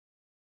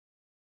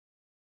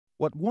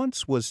What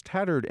once was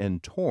tattered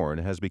and torn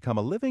has become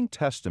a living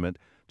testament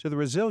to the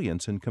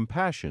resilience and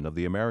compassion of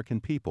the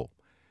American people.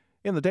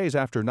 In the days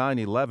after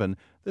 9/11,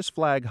 this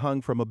flag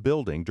hung from a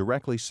building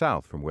directly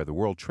south from where the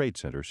World Trade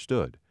Center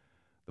stood.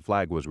 The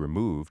flag was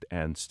removed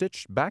and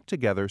stitched back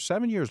together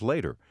 7 years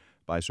later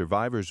by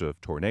survivors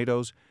of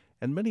tornadoes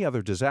and many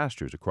other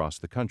disasters across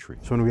the country.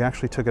 So when we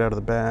actually took it out of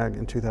the bag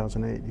in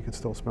 2008, you could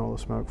still smell the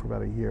smoke for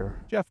about a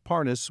year. Jeff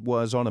Parnas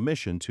was on a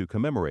mission to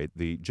commemorate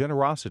the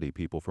generosity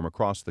people from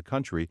across the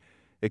country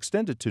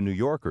extended to New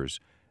Yorkers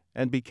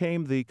and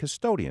became the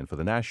custodian for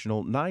the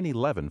national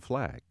 9/11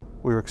 flag.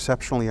 We were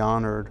exceptionally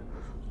honored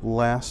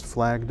last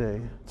Flag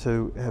Day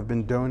to have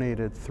been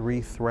donated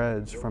 3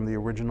 threads from the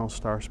original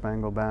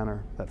Star-Spangled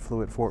Banner that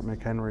flew at Fort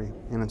McHenry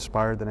and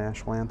inspired the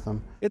national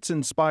anthem. It's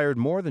inspired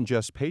more than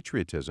just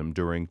patriotism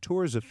during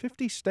tours of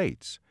 50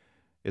 states.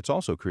 It's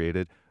also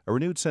created a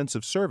renewed sense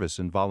of service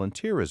and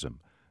volunteerism,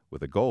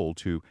 with a goal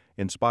to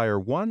inspire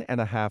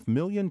 1.5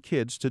 million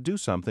kids to do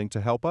something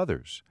to help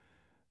others.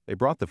 They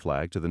brought the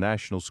flag to the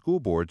National School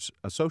Boards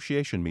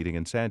Association meeting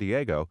in San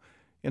Diego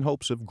in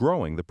hopes of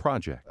growing the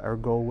project. Our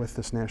goal with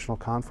this national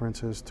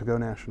conference is to go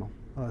national,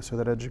 so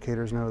that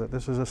educators know that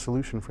this is a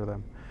solution for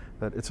them,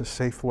 that it's a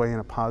safe way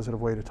and a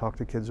positive way to talk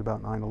to kids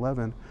about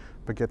 9/11,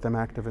 but get them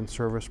active in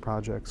service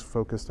projects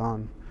focused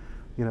on,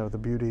 the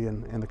beauty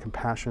and the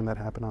compassion that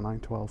happened on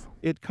 9/12.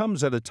 It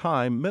comes at a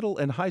time middle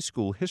and high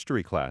school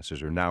history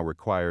classes are now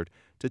required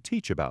to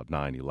teach about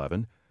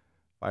 9/11.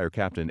 Fire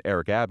Captain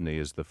Eric Abney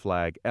is the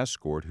flag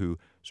escort who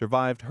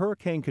survived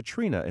Hurricane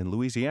Katrina in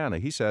Louisiana.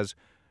 He says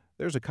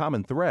there's a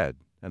common thread,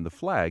 and the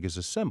flag is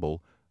a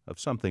symbol of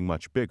something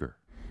much bigger.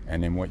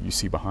 And then what you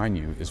see behind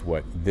you is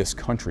what this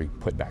country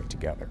put back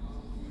together,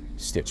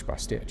 stitch by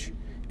stitch.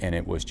 And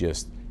it was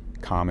just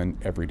common,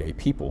 everyday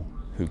people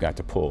who got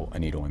to pull a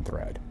needle and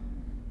thread.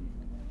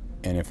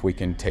 And if we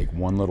can take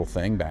one little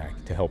thing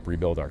back to help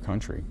rebuild our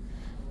country,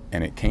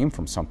 and it came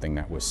from something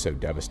that was so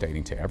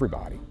devastating to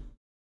everybody,